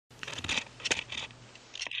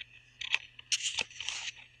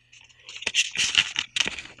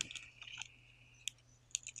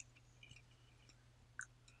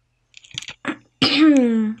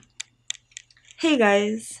Hey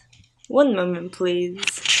guys, one moment please.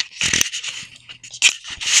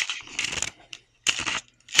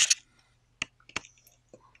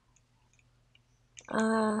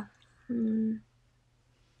 Uh, hmm.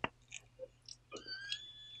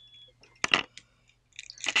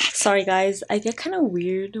 Sorry guys, I get kind of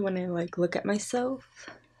weird when I look at myself.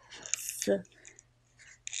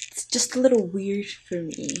 It's just a little weird for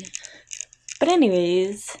me. But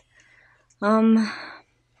anyways,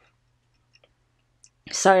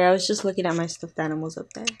 sorry, I was just looking at my stuffed animals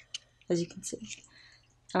up there, as you can see.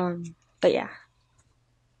 But yeah,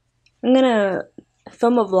 I'm gonna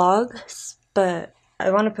film a vlog, but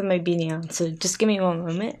I want to put my beanie on, so just give me one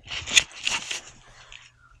moment.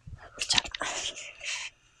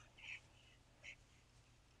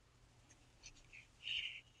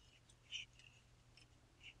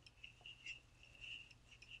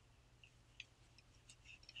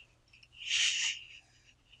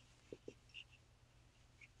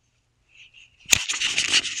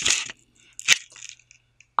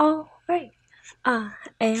 Alright, I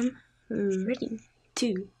am ready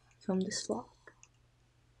to film this vlog.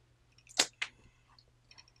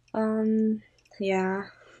 Yeah,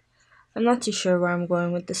 I'm not too sure where I'm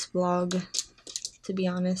going with this vlog, to be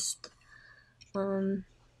honest. Yeah,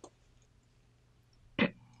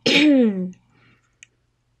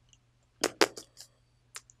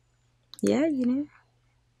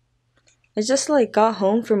 I just got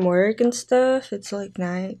home from work and stuff. It's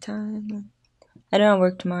nighttime. I don't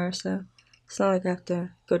work tomorrow, so it's not like I have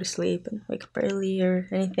to go to sleep and wake up early or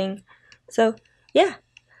anything. So yeah,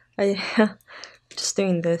 I just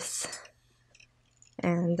doing this,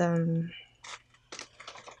 and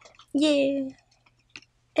yeah.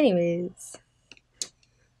 Anyways,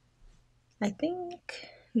 I think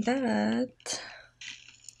that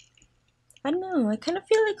I don't know. I kind of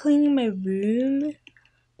feel like cleaning my room,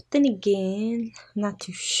 but then again, I'm not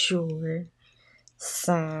too sure.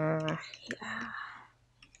 So yeah.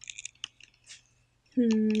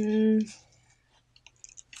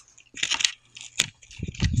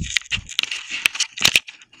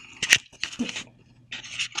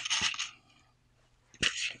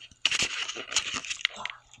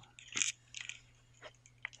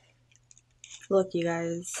 Look, you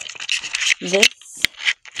guys, this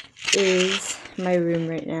is my room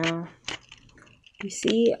right now. You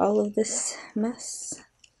see all of this mess?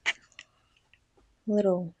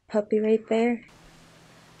 Little puppy right there.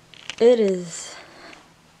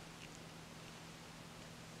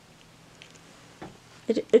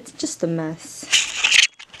 It's just a mess.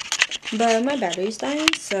 But my battery's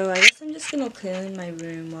dying, so I guess I'm just gonna clean my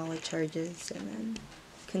room while it charges and then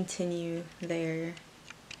continue there.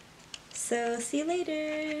 So see you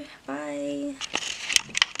later. Bye.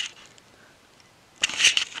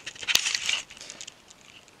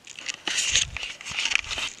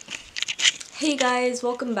 Hey guys,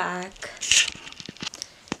 welcome back.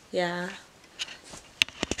 Yeah,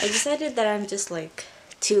 I decided that I'm just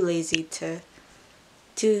too lazy to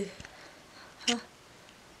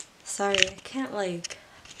sorry, I can't I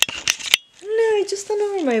don't know, I just don't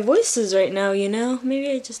know where my voice is right now,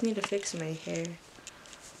 maybe I just need to fix my hair.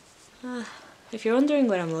 If you're wondering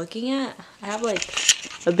what I'm looking at, I have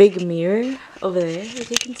a big mirror over there,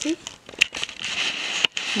 as you can see.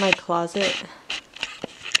 My closet.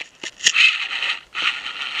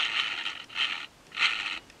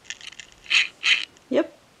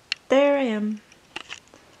 Yep, there I am.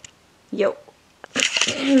 Yo.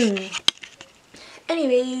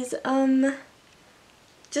 Anyways,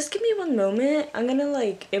 just give me one moment. I'm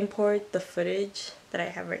gonna import the footage that I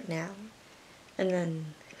have right now and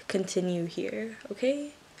then continue here,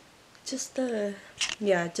 okay?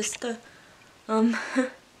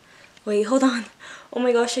 Wait, hold on. Oh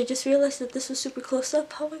my gosh, I just realized that this was super close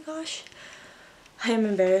up. Oh my gosh. I am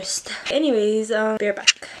embarrassed. Anyways, be right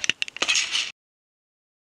back.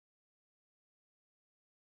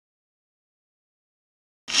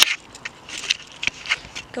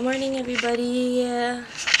 Good morning, everybody.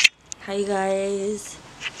 Hi, guys.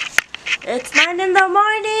 It's 9 in the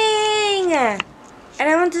morning! And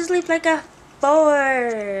I want to sleep at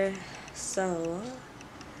 4. So,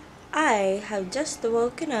 I have just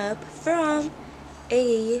woken up from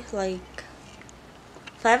a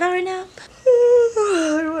 5-hour nap.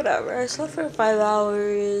 Whatever, I slept for 5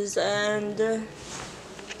 hours and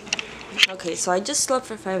okay, so I just slept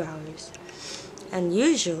for 5 hours. And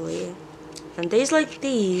usually on days like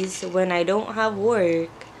these, when I don't have work,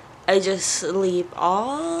 I just sleep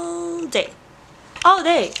all day. All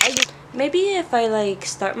day. Maybe if I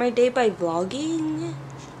start my day by vlogging,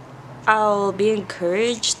 I'll be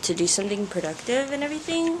encouraged to do something productive and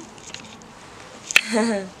everything.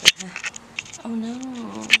 Oh no.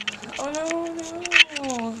 Oh no,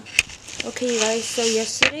 no. Okay guys, so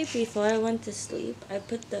yesterday before I went to sleep, I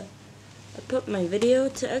put my video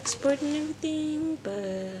to export and everything, but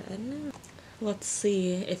I don't know. Let's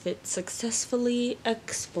see if it successfully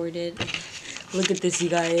exported. Look at this, you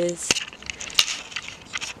guys.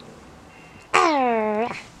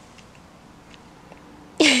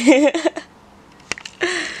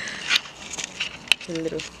 The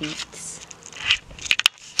little feet.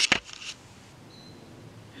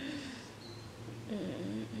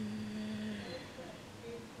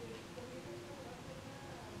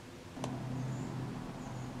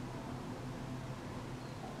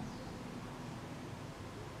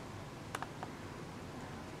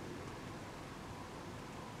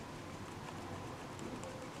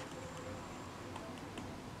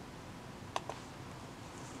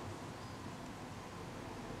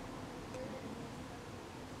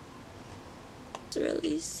 This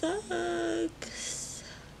really sucks.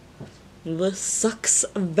 This sucks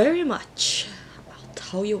very much. I'll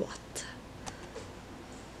tell you what.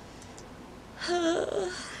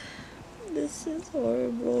 This is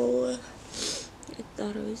horrible. I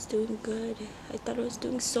thought I was doing good. I thought I was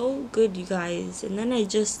doing so good, you guys. And then I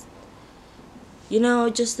just,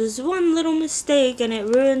 just this one little mistake and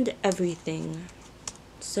it ruined everything.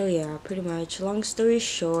 So yeah, pretty much. Long story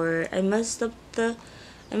short, I messed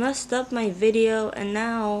up my video and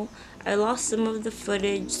now I lost some of the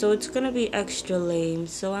footage, so it's gonna be extra lame.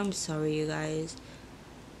 So I'm sorry, you guys.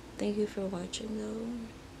 Thank you for watching though.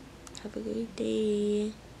 Have a good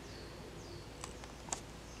day.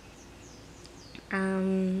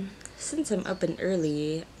 Since I'm up and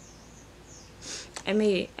early, I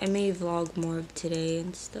may vlog more of today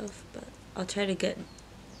and stuff, but I'll try to get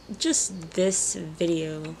just this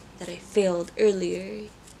video that I failed earlier.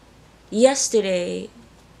 Yesterday,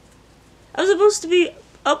 I was supposed to be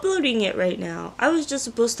uploading it right now. I was just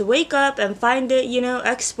supposed to wake up and find it,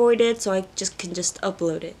 export it so I can just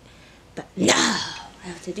upload it. But no, I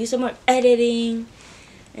have to do some more editing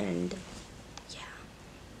and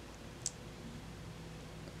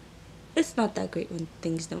it's not that great when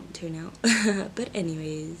things don't turn out. But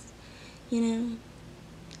anyways,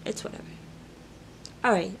 it's whatever.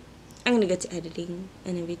 Alright, I'm gonna get to editing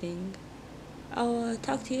and everything. I'll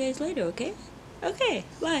talk to you guys later, okay? Okay,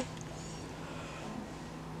 bye.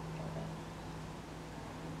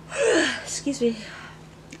 Excuse me.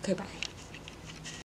 Okay, bye.